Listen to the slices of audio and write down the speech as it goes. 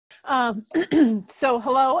So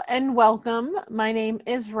hello and welcome. My name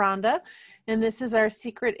is Rhonda, and this is our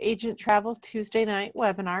Secret Agent Travel Tuesday night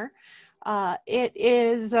webinar. It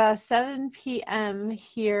is 7 p.m.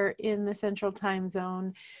 here in the Central Time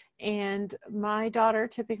Zone, and my daughter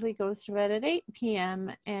typically goes to bed at 8 p.m.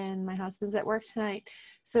 and my husband's at work tonight.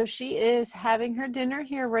 So she is having her dinner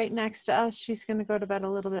here right next to us. She's going to go to bed a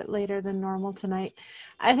little bit later than normal tonight.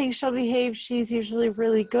 I think she'll behave. She's usually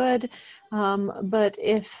really good. But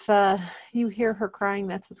if you hear her crying,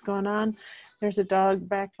 that's what's going on. There's a dog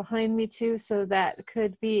back behind me too, so that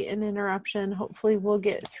could be an interruption. Hopefully we'll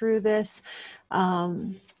get through this.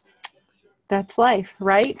 That's life,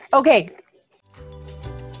 right? Okay.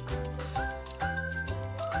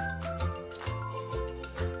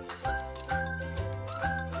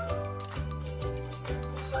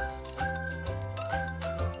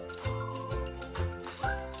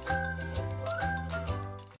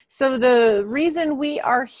 So the reason we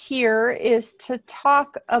are here is to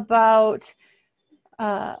talk about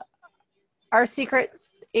our Secret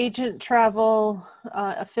Agent Travel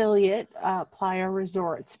affiliate, Playa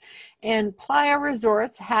Resorts. And Playa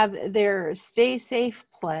Resorts have their Stay Safe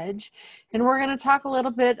Pledge. And we're going to talk a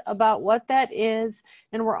little bit about what that is.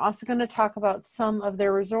 And we're also going to talk about some of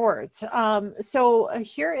their resorts. So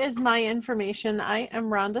here is my information. I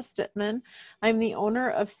am Rhonda Stitman. I'm the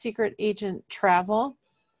owner of Secret Agent Travel.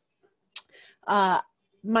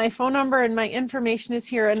 My phone number and my information is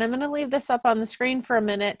here, and I'm going to leave this up on the screen for a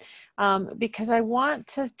minute because I want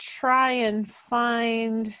to try and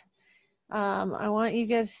find, I want you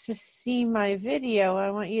guys to see my video.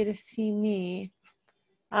 I want you to see me.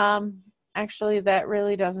 Actually, that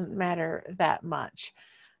really doesn't matter that much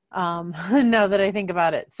now that I think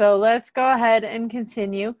about it. So let's go ahead and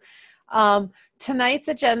continue. Tonight's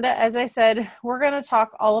agenda, as I said, we're going to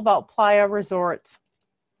talk all about Playa Resorts,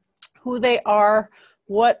 who they are,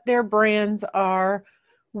 what their brands are,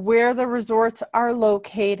 where the resorts are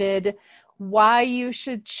located, why you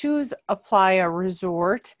should choose a Playa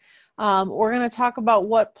Resort. We're going to talk about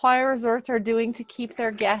what Playa Resorts are doing to keep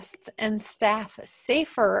their guests and staff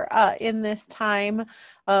safer in this time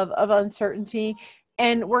of uncertainty.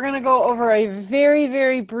 And we're going to go over a very,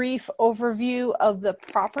 very brief overview of the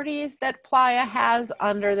properties that Playa has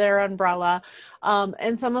under their umbrella.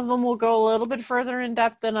 And some of them will go a little bit further in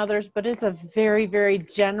depth than others, but it's a very, very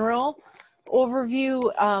general overview.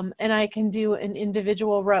 And I can do an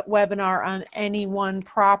individual webinar on any one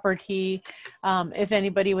property if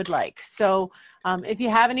anybody would like. So if you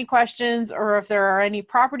have any questions or if there are any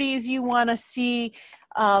properties you want to see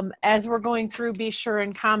as we're going through, be sure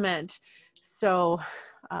and comment. So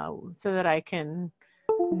that I can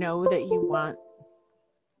know that you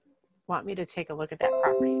want me to take a look at that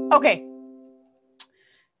property. Okay.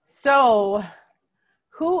 So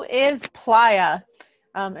who is Playa?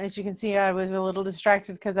 As you can see, I was a little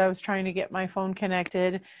distracted because I was trying to get my phone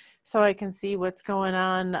connected so I can see what's going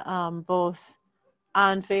on both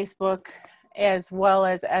on Facebook as well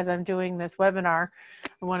as I'm doing this webinar.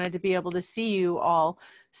 I wanted to be able to see you all.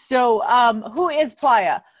 So who is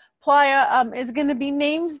Playa? Playa is going to be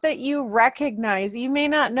names that you recognize. You may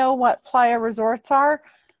not know what Playa Resorts are,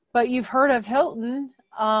 but you've heard of Hilton.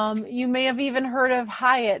 You may have even heard of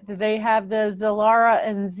Hyatt. They have the Zilara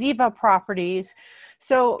and Ziva properties.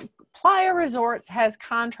 So Playa Resorts has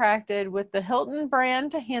contracted with the Hilton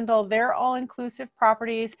brand to handle their all-inclusive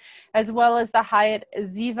properties, as well as the Hyatt,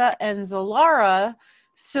 Ziva, and Zilara,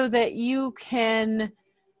 so that you can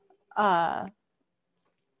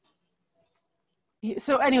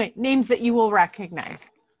so anyway, names that you will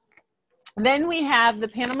recognize. Then we have the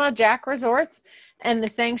Panama Jack Resorts and the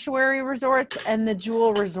Sanctuary Resorts and the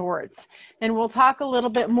Jewel Resorts. And we'll talk a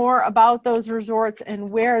little bit more about those resorts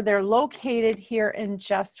and where they're located here in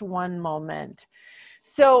just one moment.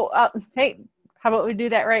 So, hey, how about we do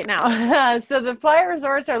that right now? So the Playa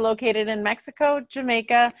Resorts are located in Mexico,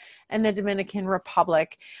 Jamaica, and the Dominican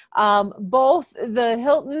Republic. Both the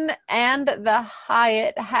Hilton and the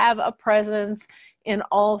Hyatt have a presence in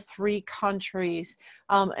all three countries.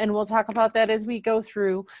 And we'll talk about that as we go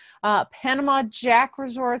through. Panama Jack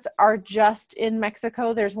Resorts are just in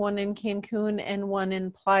Mexico. There's one in Cancun and one in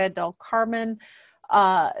Playa del Carmen.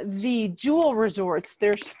 The Jewel Resorts,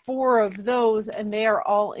 there's 4 of those, and they are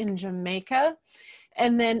all in Jamaica.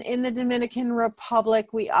 And then in the Dominican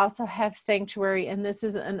Republic, we also have Sanctuary, and this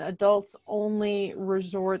is an adults-only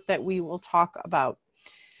resort that we will talk about.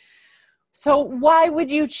 So why would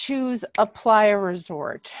you choose a Playa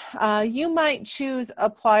Resort? You might choose a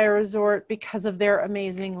Playa Resort because of their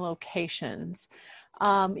amazing locations.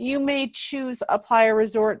 You may choose a Playa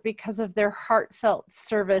resort because of their heartfelt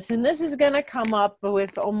service. And this is going to come up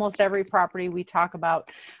with almost every property we talk about.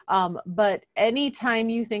 But anytime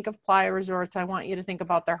you think of Playa resorts, I want you to think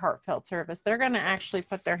about their heartfelt service. They're going to actually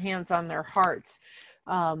put their hands on their hearts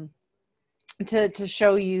to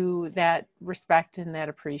show you that respect and that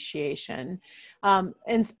appreciation.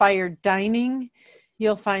 Inspired dining,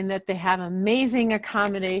 you'll find that they have amazing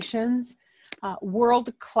accommodations,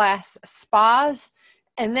 world-class spas,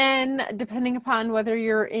 and then depending upon whether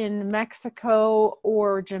you're in Mexico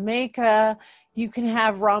or Jamaica, you can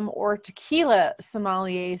have rum or tequila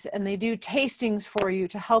sommeliers, and they do tastings for you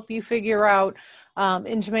to help you figure out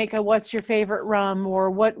in Jamaica what's your favorite rum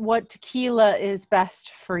or what tequila is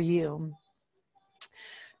best for you.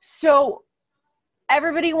 So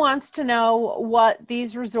everybody wants to know what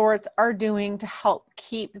these resorts are doing to help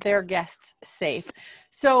keep their guests safe.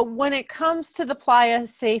 So when it comes to the Playa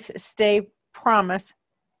Safe Stay Promise,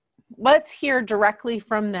 let's hear directly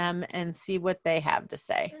from them and see what they have to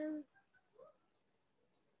say.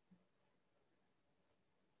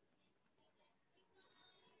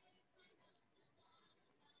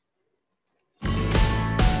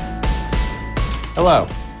 Hello,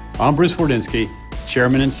 I'm Bruce Wardinski,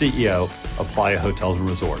 Chairman and CEO of Playa Hotels and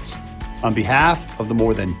Resorts. On behalf of the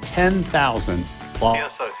more than 10,000 Playa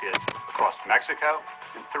associates across Mexico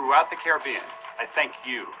and throughout the Caribbean, I thank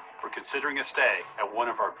you for considering a stay at one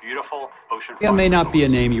of our beautiful oceanfront resorts. It may not be a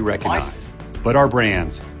name you recognize, but our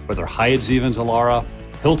brands, whether Hyatt, Ziva, and Zilara,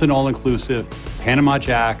 Hilton All-Inclusive, Panama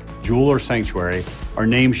Jack, Jewel, or Sanctuary, are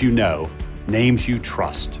names you know, names you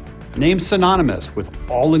trust. Names synonymous with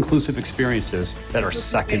all-inclusive experiences that are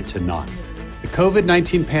second to none. The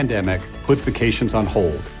COVID-19 pandemic put vacations on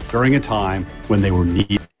hold during a time when they were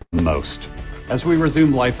needed most. As we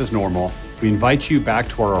resume life as normal, we invite you back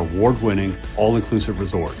to our award-winning all-inclusive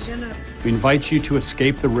resorts. We invite you to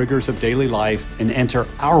escape the rigors of daily life and enter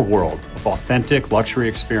our world of authentic luxury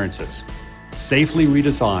experiences, safely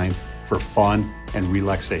redesigned for fun and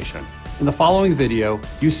relaxation. In the following video,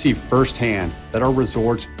 you see firsthand that our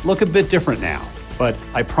resorts look a bit different now, but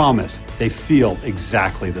I promise they feel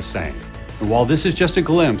exactly the same. And while this is just a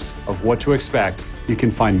glimpse of what to expect, you can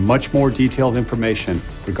find much more detailed information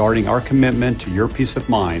regarding our commitment to your peace of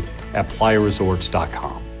mind at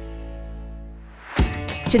playaresorts.com.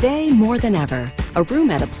 Today, more than ever, a room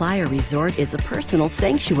at a Playa resort is a personal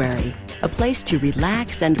sanctuary, a place to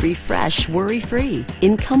relax and refresh worry-free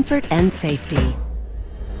in comfort and safety.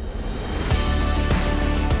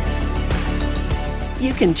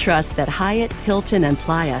 You can trust that Hyatt, Hilton, and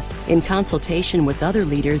Playa, in consultation with other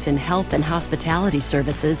leaders in health and hospitality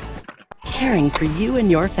services, are caring for you and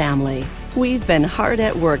your family. We've been hard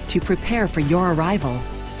at work to prepare for your arrival.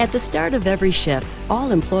 At the start of every shift,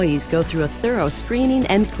 all employees go through a thorough screening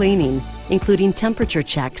and cleaning, including temperature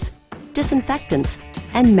checks, disinfectants,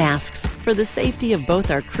 and masks for the safety of both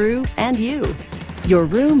our crew and you. Your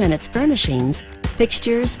room and its furnishings,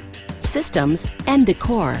 fixtures, systems, and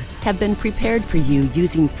decor have been prepared for you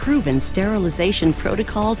using proven sterilization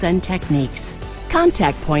protocols and techniques.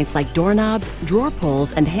 Contact points like doorknobs, drawer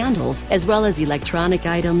pulls, and handles, as well as electronic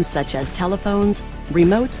items such as telephones,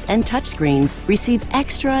 remotes, and touchscreens, receive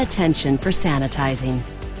extra attention for sanitizing.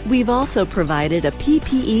 We've also provided a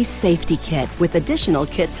PPE safety kit with additional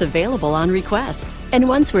kits available on request. And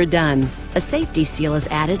once we're done, a safety seal is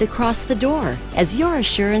added across the door as your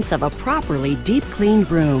assurance of a properly deep-cleaned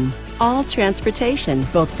room. All transportation,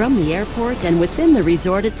 both from the airport and within the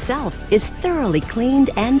resort itself, is thoroughly cleaned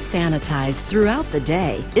and sanitized throughout the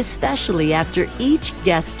day, especially after each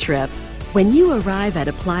guest trip. When you arrive at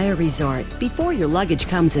a Playa resort, before your luggage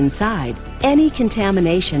comes inside, any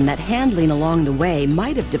contamination that handling along the way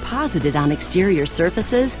might have deposited on exterior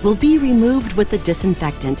surfaces will be removed with the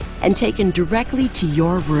disinfectant and taken directly to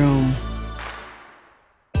your room.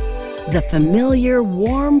 The familiar,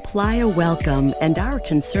 warm Playa welcome and our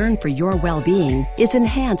concern for your well-being is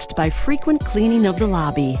enhanced by frequent cleaning of the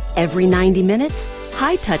lobby. Every 90 minutes,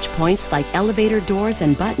 high-touch points like elevator doors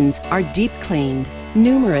and buttons are deep cleaned.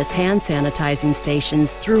 Numerous hand sanitizing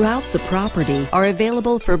stations throughout the property are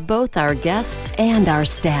available for both our guests and our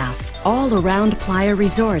staff. All around Playa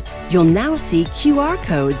resorts, you'll now see QR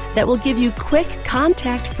codes that will give you quick,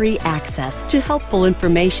 contact-free access to helpful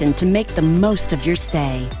information to make the most of your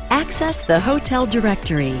stay. Access the hotel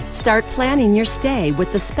directory. Start planning your stay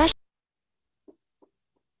with the special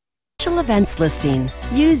events listing.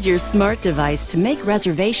 Use your smart device to make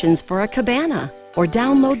reservations for a cabana, or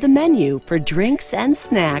download the menu for drinks and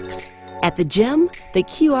snacks. At the gym, the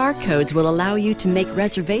QR codes will allow you to make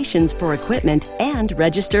reservations for equipment and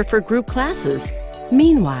register for group classes.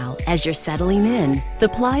 Meanwhile, as you're settling in, the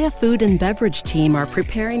Playa food and beverage team are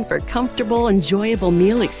preparing for comfortable, enjoyable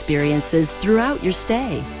meal experiences throughout your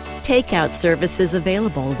stay. Takeout services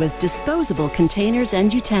available with disposable containers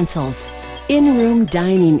and utensils. In-room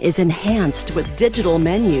dining is enhanced with digital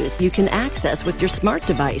menus you can access with your smart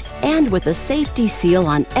device and with a safety seal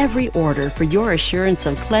on every order for your assurance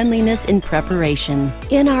of cleanliness in preparation.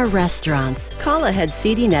 In our restaurants, call-ahead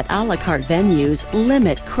seating at a la carte venues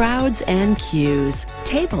limit crowds and queues.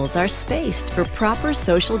 Tables are spaced for proper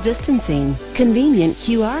social distancing. Convenient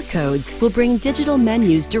QR codes will bring digital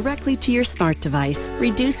menus directly to your smart device,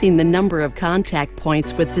 reducing the number of contact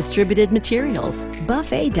points with distributed materials.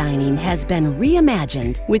 Buffet dining has been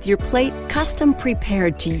reimagined with your plate custom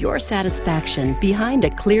prepared to your satisfaction behind a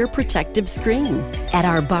clear protective screen. At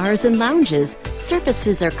our bars and lounges,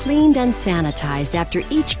 surfaces are cleaned and sanitized after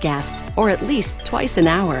each guest, or at least twice an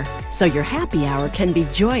hour, so your happy hour can be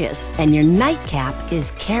joyous and your nightcap is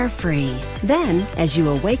carefree. Then, as you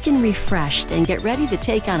awaken refreshed and get ready to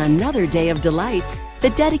take on another day of delights, the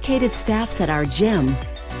dedicated staffs at our gym,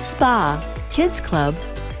 spa, kids club,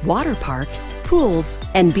 water park, pools,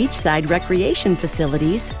 and beachside recreation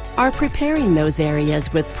facilities are preparing those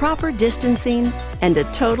areas with proper distancing and a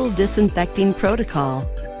total disinfecting protocol,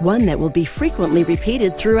 one that will be frequently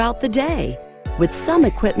repeated throughout the day, with some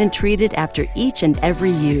equipment treated after each and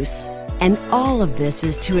every use. And all of this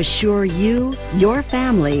is to assure you, your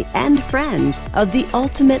family, and friends of the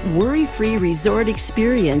ultimate worry-free resort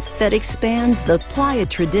experience that expands the Playa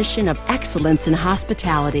tradition of excellence in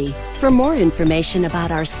hospitality. For more information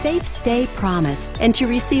about our Safe Stay Promise and to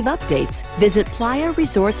receive updates, visit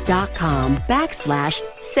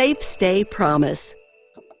playaresorts.com/Safe Stay Promise.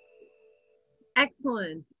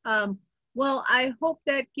 Excellent. Well, I hope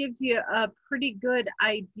that gives you a pretty good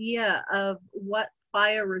idea of what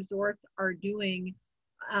Playa resorts are doing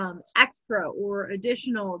extra or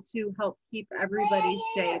additional to help keep everybody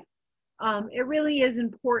safe. It really is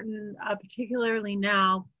important, particularly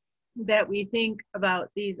now that we think about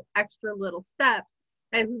these extra little steps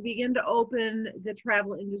as we begin to open the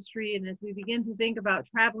travel industry and as we begin to think about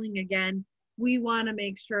traveling again. We want to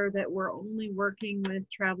make sure that we're only working with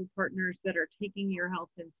travel partners that are taking your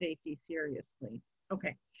health and safety seriously.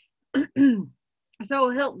 Okay.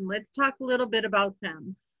 So Hilton, let's talk a little bit about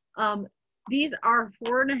them. These are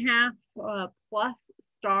 4.5 plus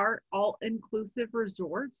star all-inclusive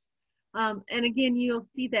resorts. And again, you'll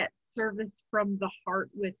see that service from the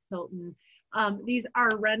heart with Hilton. These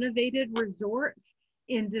are renovated resorts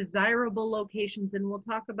in desirable locations, and we'll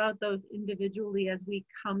talk about those individually as we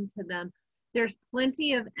come to them. There's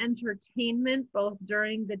plenty of entertainment both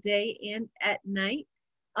during the day and at night.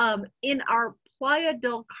 In our Playa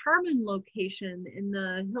del Carmen location, in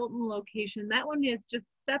the Hilton location, that one is just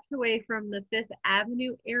steps away from the 5th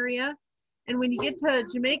Avenue area. And when you get to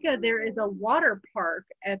Jamaica, there is a water park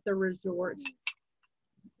at the resort.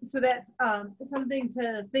 So that's something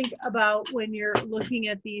to think about when you're looking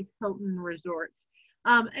at these Hilton resorts.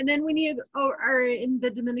 And then when you are in the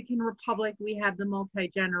Dominican Republic, we have the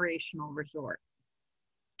multi-generational resort.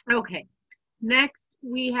 Okay, next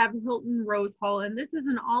we have Hilton Rose Hall, and this is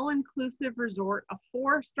an all-inclusive resort, a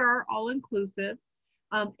 4-star all-inclusive.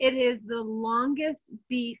 It is the longest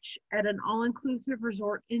beach at an all-inclusive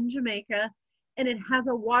resort in Jamaica, and it has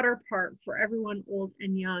a water park for everyone old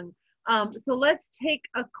and young. So let's take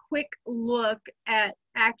a quick look at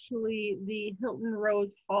actually the Hilton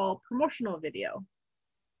Rose Hall promotional video.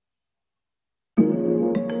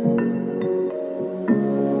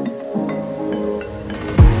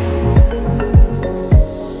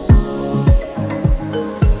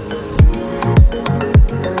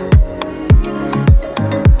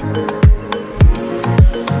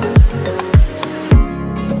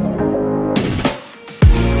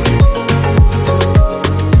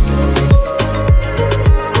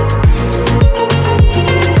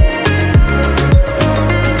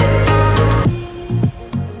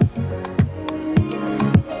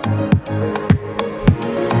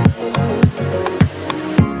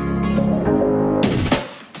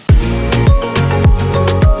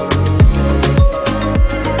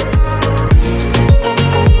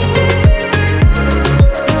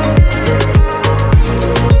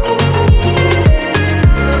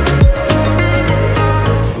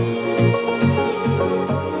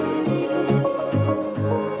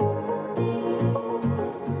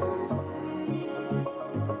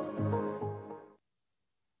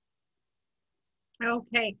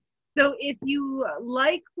 Okay, so if you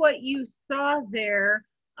like what you saw there,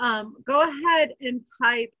 go ahead and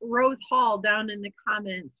type Rose Hall down in the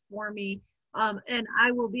comments for me. And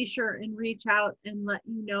I will be sure and reach out and let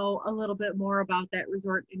you know a little bit more about that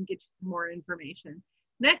resort and get you some more information.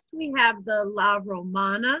 Next, we have the La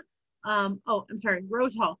Romana. Oh, I'm sorry,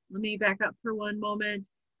 Rose Hall. Let me back up for one moment.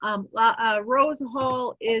 Rose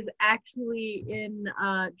Hall is actually in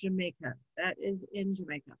Jamaica. That is in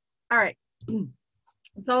Jamaica. All right.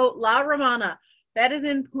 So La Romana, that is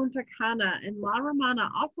in Punta Cana, and La Romana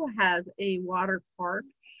also has a water park.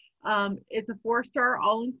 It's a 4-star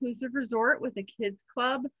all-inclusive resort with a kids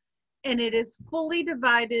club, and it is fully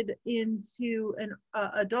divided into an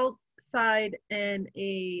adult side and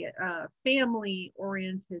a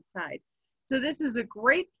family-oriented side. So this is a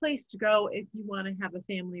great place to go if you want to have a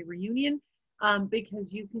family reunion,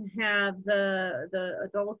 because you can have the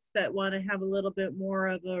adults that want to have a little bit more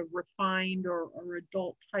of a refined or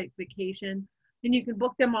adult type vacation. And you can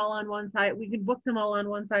book them all on one side. We can book them all on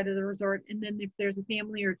one side of the resort. And then if there's a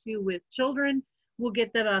family or two with children, we'll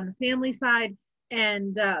get them on the family side.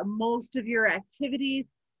 And most of your activities,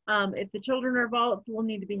 if the children are involved, will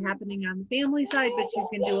need to be happening on the family side, but you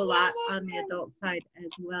can do a lot on the adult side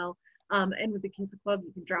as well. And with the kids club,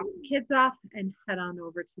 you can drop the kids off and head on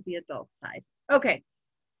over to the adult side. Okay,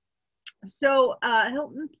 so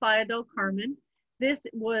Hilton Playa del Carmen. This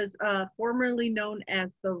was formerly known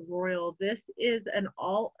as the Royal. This is an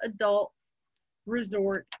all-adults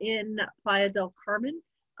resort in Playa del Carmen.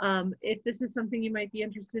 If this is something you might be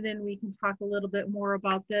interested in, we can talk a little bit more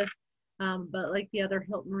about this. But like the other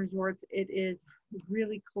Hilton resorts, it is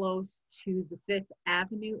really close to the 5th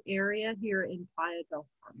Avenue area here in Playa del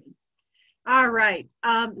Carmen. All right,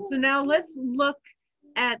 so now let's look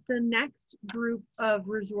at the next group of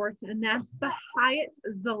resorts, and that's the Hyatt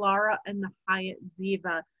Zilara and the Hyatt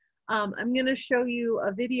Ziva. I'm going to show you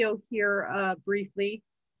a video here briefly.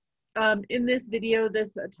 In this video,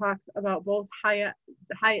 this talks about both Hyatt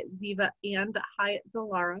Ziva and Hyatt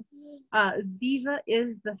Zilara. Ziva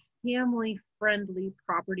is the family-friendly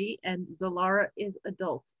property, and Zilara is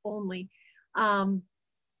adults only.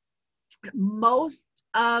 Most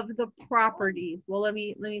of the properties, well, let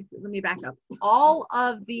me back up. All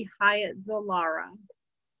of the Hyatt Zilara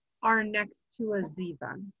are next to a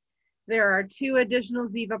Ziva. There are 2 additional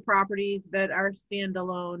Ziva properties that are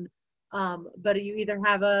standalone, but you either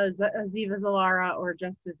have a Ziva Zilara or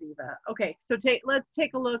just a Ziva. Okay, so let's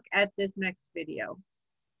take a look at this next video.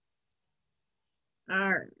 All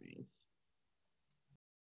right.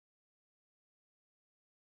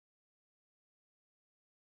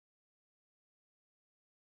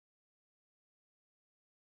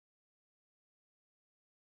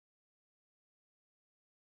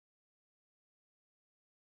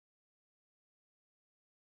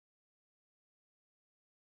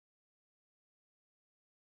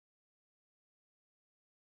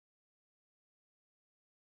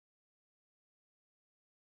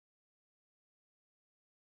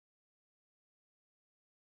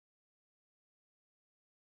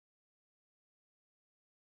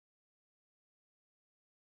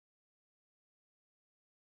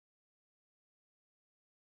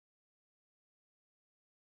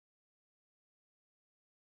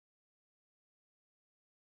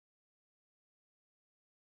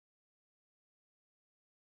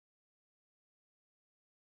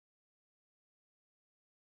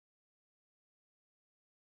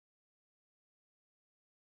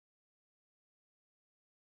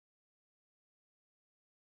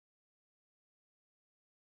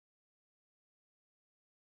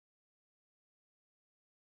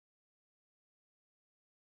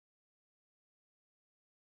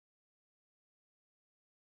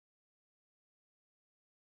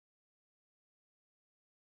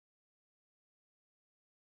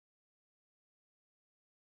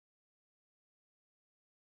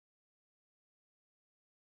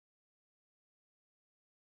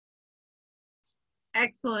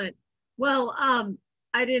 Excellent. Well,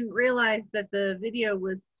 I didn't realize that the video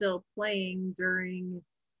was still playing during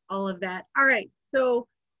all of that. All right, so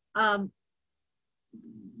down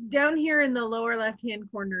here in the lower left-hand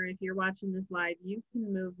corner, if you're watching this live, you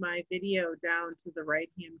can move my video down to the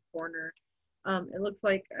right-hand corner. It looks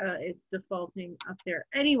like it's defaulting up there.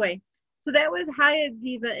 Anyway, so that was Hyatt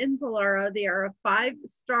Ziva in Zilara. They are a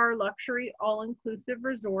 5-star luxury all-inclusive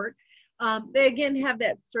resort. They again have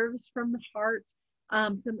that service from the heart.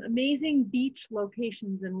 Some amazing beach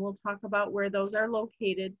locations, and we'll talk about where those are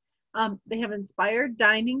located. They have inspired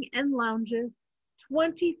dining and lounges,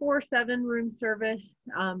 24/7 room service,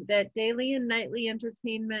 that daily and nightly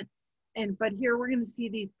entertainment. But here we're going to see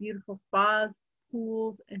these beautiful spas,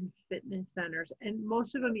 pools, and fitness centers. And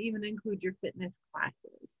most of them even include your fitness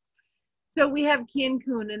classes. So we have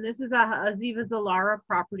Cancun, and this is a Ziva Zilara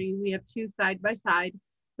property. We have 2 side by side.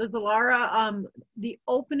 the Zilara, the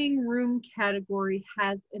opening room category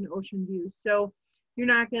has an ocean view. So you're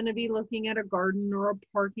not going to be looking at a garden or a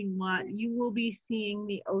parking lot. You will be seeing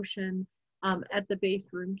the ocean at the base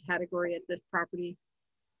room category at this property.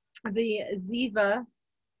 The Ziva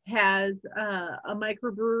has a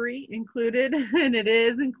microbrewery included, and it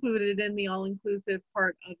is included in the all-inclusive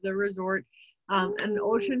part of the resort, an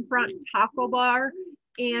oceanfront taco bar,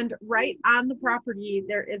 and right on the property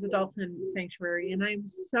there is a dolphin sanctuary, and I'm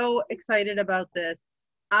so excited about this.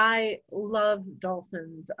 I love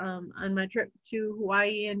dolphins. On my trip to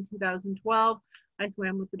Hawaii in 2012, I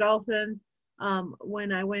swam with the dolphins.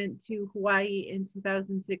 When I went to Hawaii in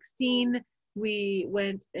 2016, we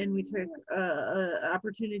went and we took an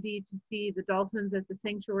opportunity to see the dolphins at the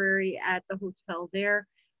sanctuary at the hotel there.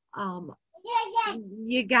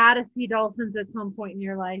 You gotta see dolphins at some point in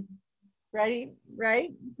your life. Ready?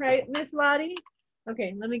 Right, Miss Lottie?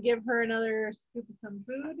 Okay, let me give her another scoop of some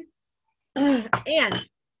food. And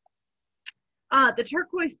the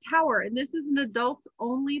Turquoise Tower, and this is an adults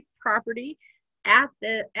only property at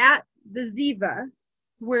the Ziva,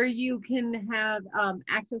 where you can have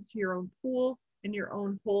access to your own pool and your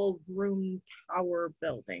own whole room tower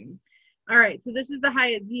building. All right, so this is the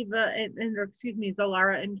Hyatt Ziva,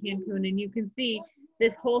 Zilara in Cancun, and you can see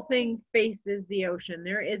this whole thing faces the ocean.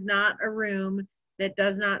 There is not a room that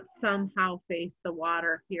does not somehow face the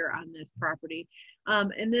water here on this property.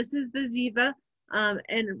 And this is the Ziva.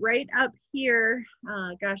 And right up here,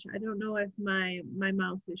 gosh, I don't know if my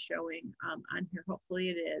mouse is showing on here. Hopefully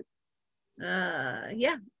it is.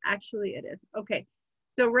 Yeah, actually it is. Okay,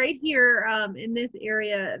 so right here in this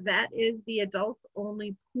area, that is the adults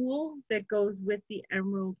only pool that goes with the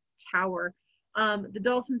Emerald Tower. The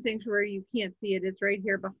Dolphin Sanctuary, you can't see it. It's right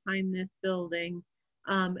here behind this building.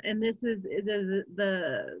 And this is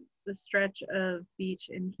the stretch of beach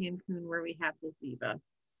in Cancun where we have the Ziva.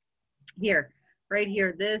 Here, right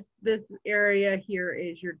here, this area here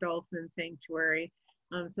is your Dolphin Sanctuary.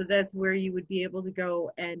 So that's where you would be able to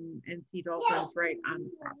go and see dolphins right on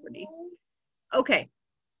the property. Okay.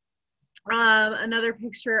 Another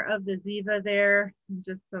picture of the Ziva there,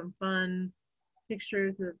 just some fun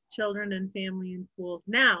pictures of children and family and pools.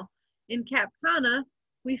 Now, in Cap Cana,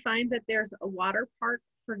 we find that there's a water park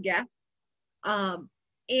for guests.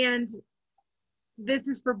 And this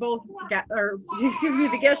is for both,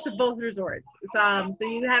 the guests of both resorts. So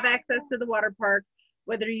you have access to the water park,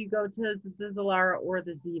 whether you go to the Zilara or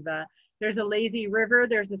the Ziva. There's a lazy river.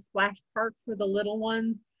 There's a splash park for the little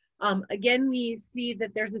ones. Again, we see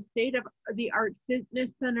that there's a state-of-the-art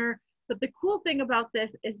fitness center. But the cool thing about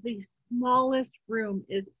this is the smallest room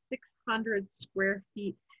is 600 square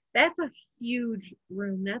feet. That's a huge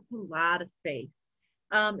room. That's a lot of space.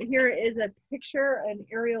 Here is a picture, an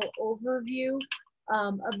aerial overview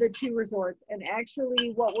of the two resorts. And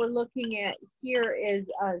actually what we're looking at here is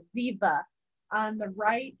Ziva on the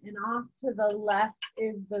right, and off to the left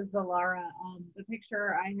is the Zilara. The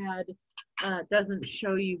picture I had doesn't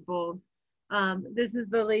show you both. This is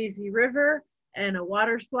the lazy river and a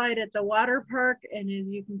water slide at the water park. And as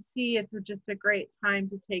you can see, it's just a great time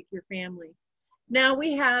to take your family. Now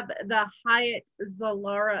we have the Hyatt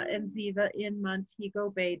Zilara and Ziva in Montego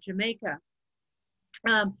Bay, Jamaica.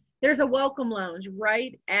 There's a welcome lounge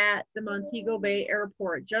right at the Montego Bay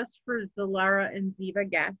Airport just for Zilara and Ziva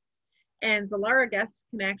guests. And Zilara guests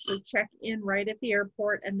can actually check in right at the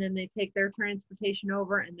airport, and then they take their transportation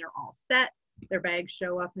over and they're all set. Their bags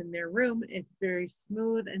show up in their room. It's very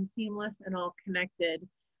smooth and seamless and all connected.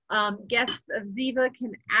 Guests of Ziva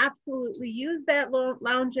can absolutely use that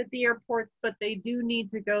lounge at the airport, but they do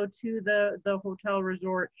need to go to the hotel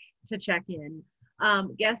resort to check in.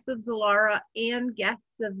 Guests of Zilara and guests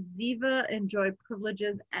of Ziva enjoy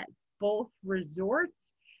privileges at both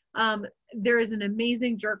resorts. There is an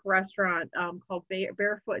amazing jerk restaurant called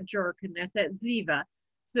Barefoot Jerk, and that's at Ziva.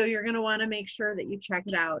 So you're going to want to make sure that you check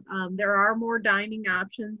it out. There are more dining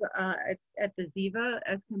options at the Ziva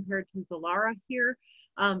as compared to Zilara here.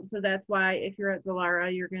 So that's why if you're at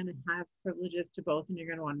Zilara, you're going to have privileges to both, and you're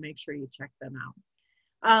going to want to make sure you check them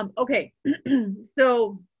out. Okay,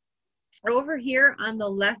 so over here on the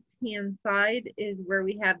left-hand side is where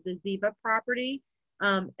we have the Ziva property.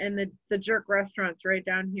 And the jerk restaurant's right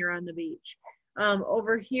down here on the beach.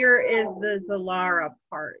 Over here is the Zilara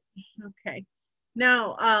part. Okay.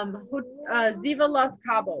 Now, Ziva Los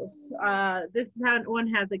Cabos. This one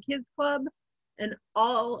has a kids club, an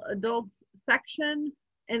all adults section,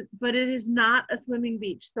 but it is not a swimming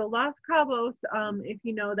beach. So Los Cabos, if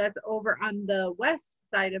you know, that's over on the west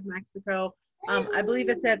side of Mexico. I believe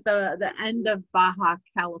it's at the end of Baja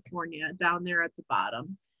California, down there at the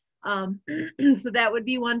bottom. So that would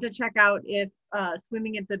be one to check out if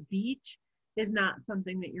swimming at the beach is not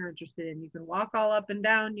something that you're interested in. You can walk all up and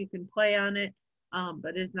down, you can play on it,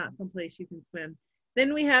 but it's not someplace you can swim.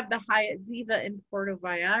 Then we have the Hyatt Ziva in Puerto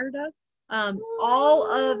Vallarta. All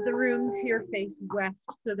of the rooms here face west,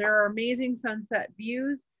 so there are amazing sunset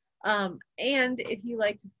views. And if you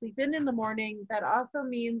like to sleep in the morning, that also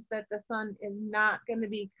means that the sun is not going to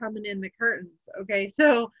be coming in the curtains. Okay,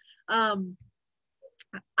 so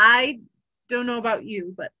I don't know about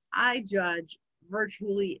you, but I judge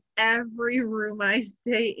virtually every room I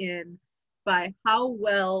stay in by how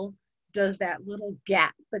well does that little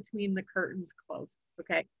gap between the curtains close.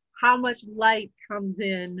 Okay, how much light comes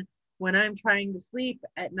in when I'm trying to sleep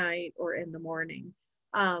at night or in the morning.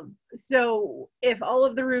 So if all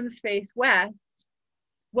of the rooms face west,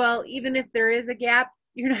 well, even if there is a gap,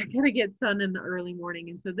 you're not going to get sun in the early morning.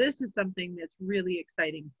 And so this is something that's really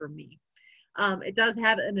exciting for me. It does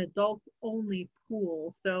have an adults only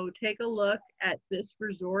pool. So take a look at this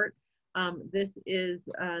resort. This is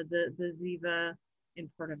the Ziva in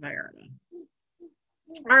Puerto Vallarta.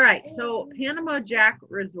 All right, so Panama Jack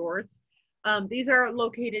Resorts. These are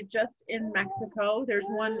located just in Mexico. There's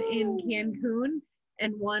one in Cancun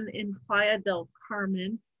and one in Playa del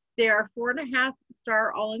Carmen. They are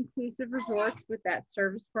 4.5-star all-inclusive resorts with that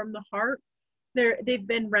service from the heart. They've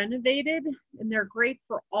been renovated and they're great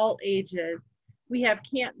for all ages. We have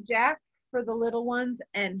Camp Jack for the little ones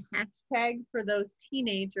and hashtag for those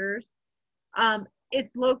teenagers.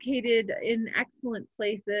 It's located in excellent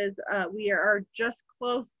places. We are just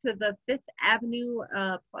close to the 5th Avenue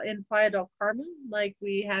in Playa del Carmen, like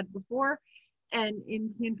we had before. And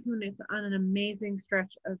in Cancun, it's on an amazing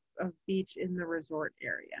stretch of beach in the resort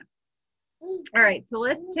area. All right, so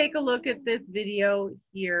let's take a look at this video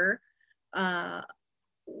here,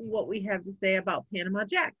 what we have to say about Panama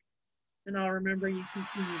Jack. And I'll remember you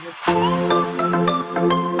continue this.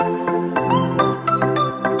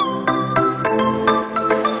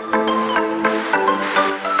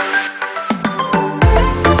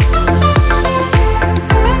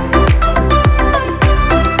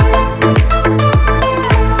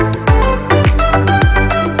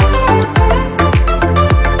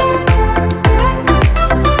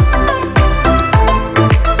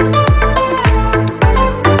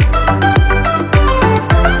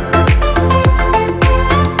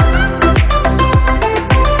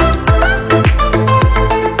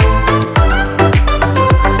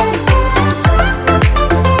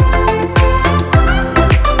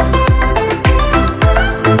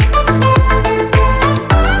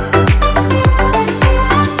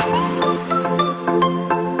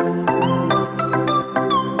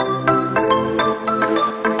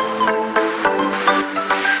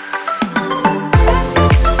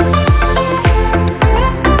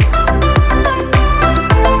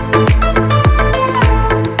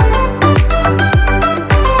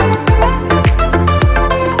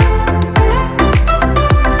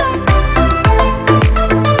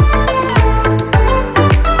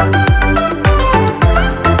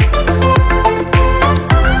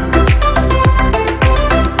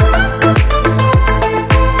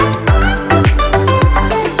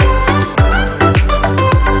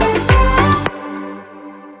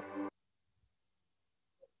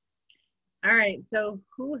 So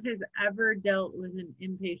who has ever dealt with an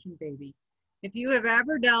impatient baby? If you have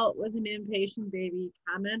ever dealt with an impatient baby,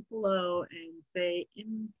 comment below and say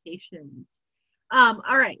impatient. All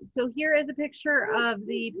right, so here is a picture of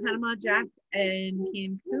the Panama Jack in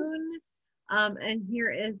Cancun, and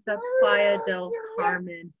here is the Playa del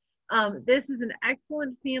Carmen. This is an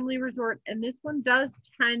excellent family resort, and this one does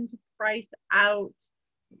tend to price out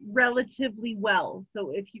relatively well.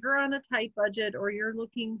 So if you're on a tight budget or you're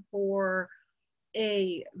looking for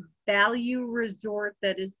a value resort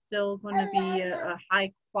that is still going to be a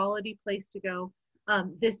high quality place to go,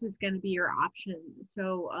 this is going to be your option.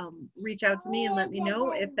 So reach out to me and let me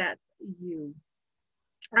know if that's you.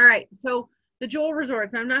 All right, so the Jewel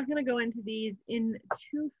Resorts, I'm not going to go into these in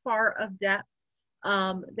too far of depth.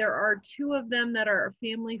 There are 2 of them that are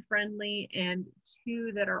family friendly and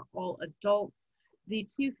 2 that are all adults. The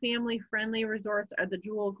 2 family friendly resorts are the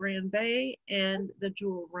Jewel Grand Bay and the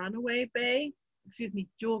Jewel Runaway Bay. Excuse me,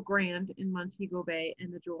 Jewel Grand in Montego Bay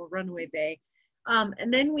and the Jewel Runaway Bay.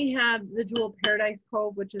 And then we have the Jewel Paradise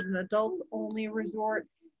Cove, which is an adults only resort.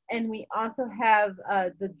 And we also have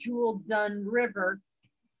the Jewel Dun River,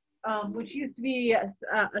 which used to be a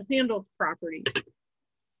Sandals property.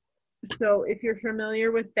 So if you're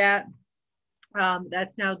familiar with that,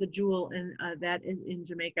 that's now the Jewel, and that is in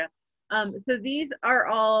Jamaica. So these are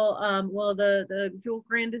all, well, the Jewel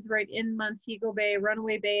Grand is right in Montego Bay.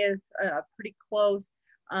 Runaway Bay is pretty close.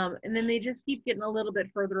 And then they just keep getting a little bit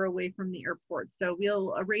further away from the airport. So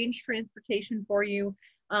we'll arrange transportation for you,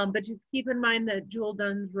 but just keep in mind that Jewel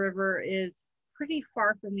Dunn's River is pretty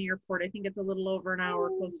far from the airport. I think it's a little over an hour,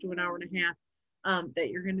 close to an hour and a half, that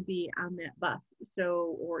you're going to be on that bus,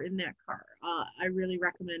 so, or in that car. I really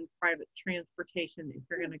recommend private transportation if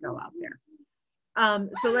you're going to go out there.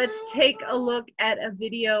 So let's take a look at a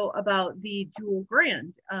video about the Jewel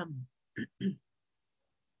Grand.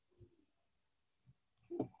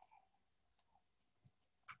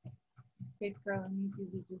 Okay, girl, I need you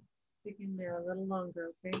to just stick in there a little longer,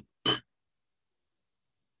 okay?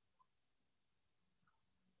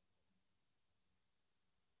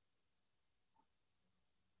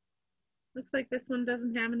 Looks like this one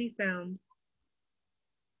doesn't have any sound.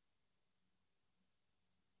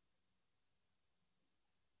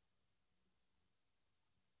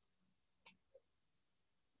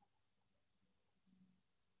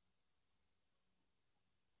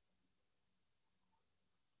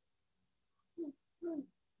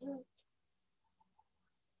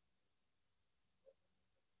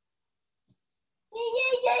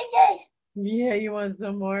 Yeah, you want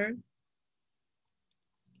some more?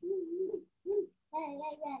 Yeah.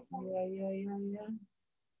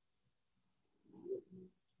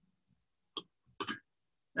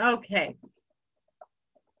 Okay.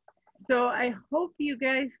 So I hope you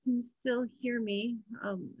guys can still hear me.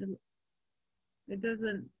 It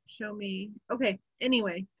doesn't show me. Okay,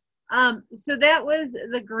 anyway. So that was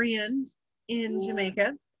the Grand in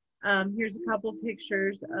Jamaica. Here's a couple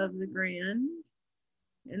pictures of the Grand.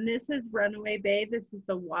 And this is Runaway Bay. This is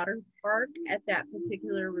the water park at that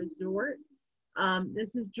particular resort.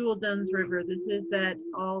 This is Jewel Dunn's River. This is that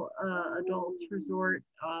all adults resort,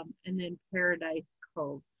 and then Paradise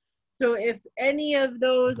Cove. So if any of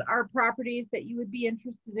those are properties that you would be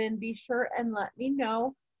interested in, be sure and let me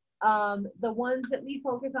know. The ones that we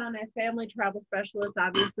focus on as family travel specialists,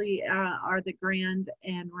 obviously, are the Grand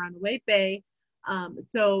and Runaway Bay.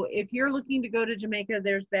 So if you're looking to go to Jamaica,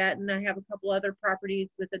 there's that. And I have a couple other properties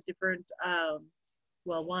with a different,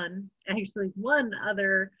 well, one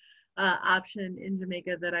other option in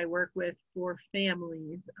Jamaica that I work with for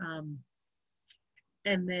families.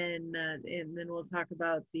 And then we'll talk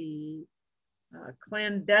about the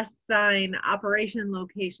clandestine operation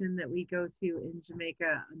location that we go to in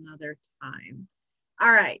Jamaica another time.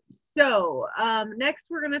 All right, so next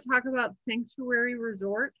we're going to talk about Sanctuary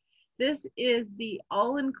Resort. This is the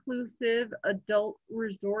all-inclusive adult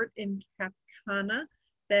resort in Cana,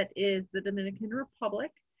 that is the Dominican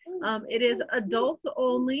Republic. It is adults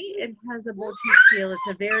only. It has a boutique feel. It's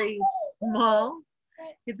a very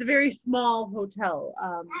small hotel.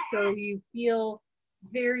 So you feel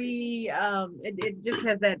very, it just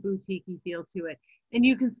has that boutique-y feel to it. And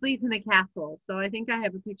you can sleep in a castle. So I think I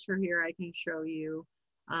have a picture here I can show you.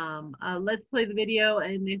 Let's play the video,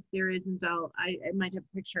 and if there isn't, I might have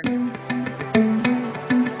a picture.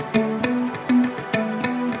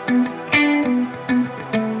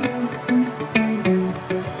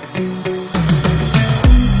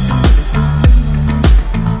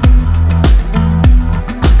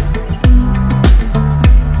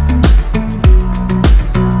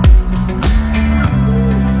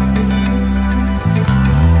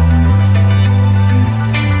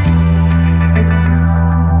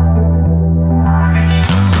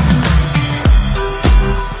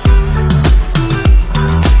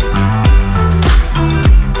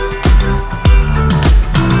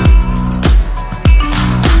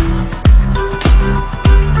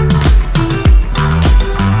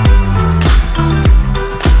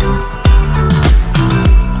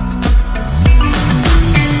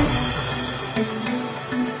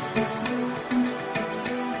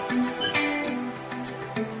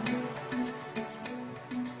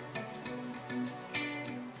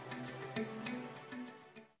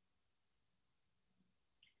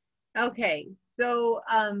 Okay, so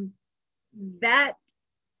that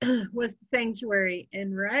was the Sanctuary,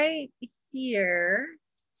 and right here,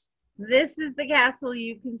 this is the castle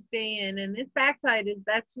you can stay in, and this backside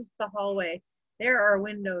that's just the hallway. There are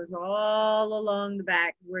windows all along the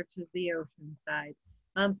back, which is the ocean side.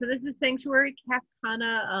 So this is Sanctuary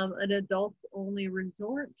Cana, an adults only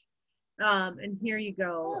resort. And here you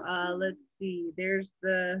go. Let's see, there's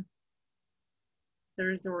the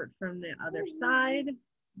resort from the other side.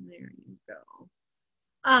 There you go.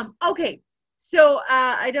 Okay, so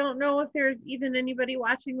I don't know if there's even anybody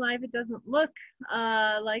watching live. It doesn't look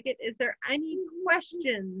like it. Is there any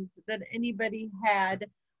questions that anybody had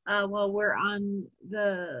while we're on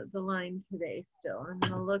the line today still? I'm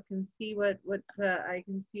gonna look and see what I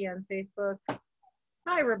can see on Facebook.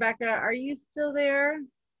 Hi, Rebecca, are you still there?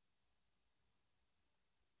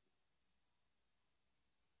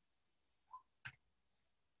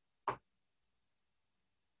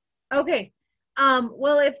 Okay.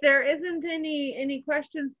 Well, if there isn't any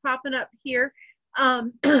questions popping up here,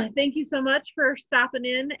 thank you so much for stopping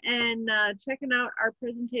in and checking out our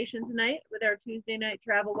presentation tonight with our Tuesday night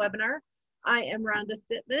travel webinar. I am Rhonda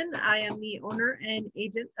Stitman. I am the owner and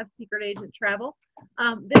agent of Secret Agent Travel.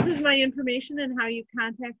 This is my information and how you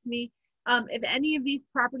contact me. If any of these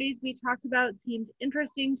properties we talked about seemed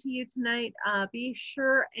interesting to you tonight, be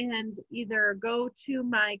sure and either go to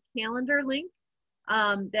my calendar link.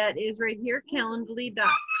 That is right here,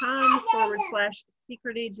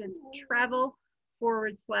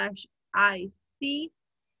 calendly.com/secretagenttravel/IC.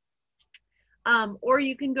 Or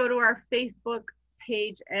you can go to our Facebook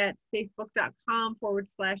page at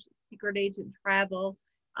facebook.com/secretagenttravel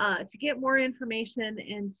to get more information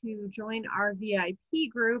and to join our VIP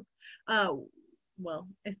group. Well,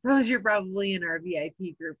 I suppose you're probably in our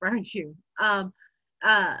VIP group, aren't you?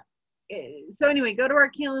 So anyway, go to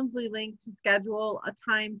our Calendly link to schedule a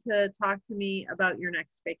time to talk to me about your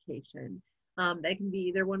next vacation. That can be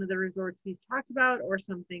either one of the resorts we've talked about or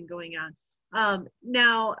something going on.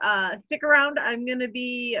 Now, stick around. I'm going to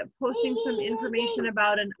be posting some information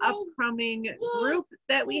about an upcoming group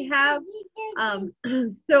that we have.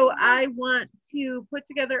 So I want to put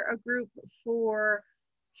together a group for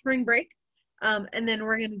spring break. And then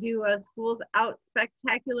we're going to do a schools out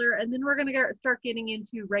spectacular. And then we're going to start getting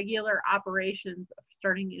into regular operations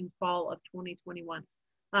starting in fall of 2021.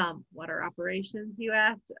 What are operations, you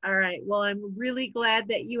asked? All right. Well, I'm really glad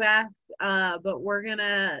that you asked, but we're going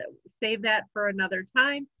to save that for another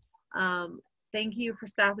time. Thank you for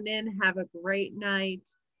stopping in. Have a great night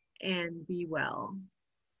and be well.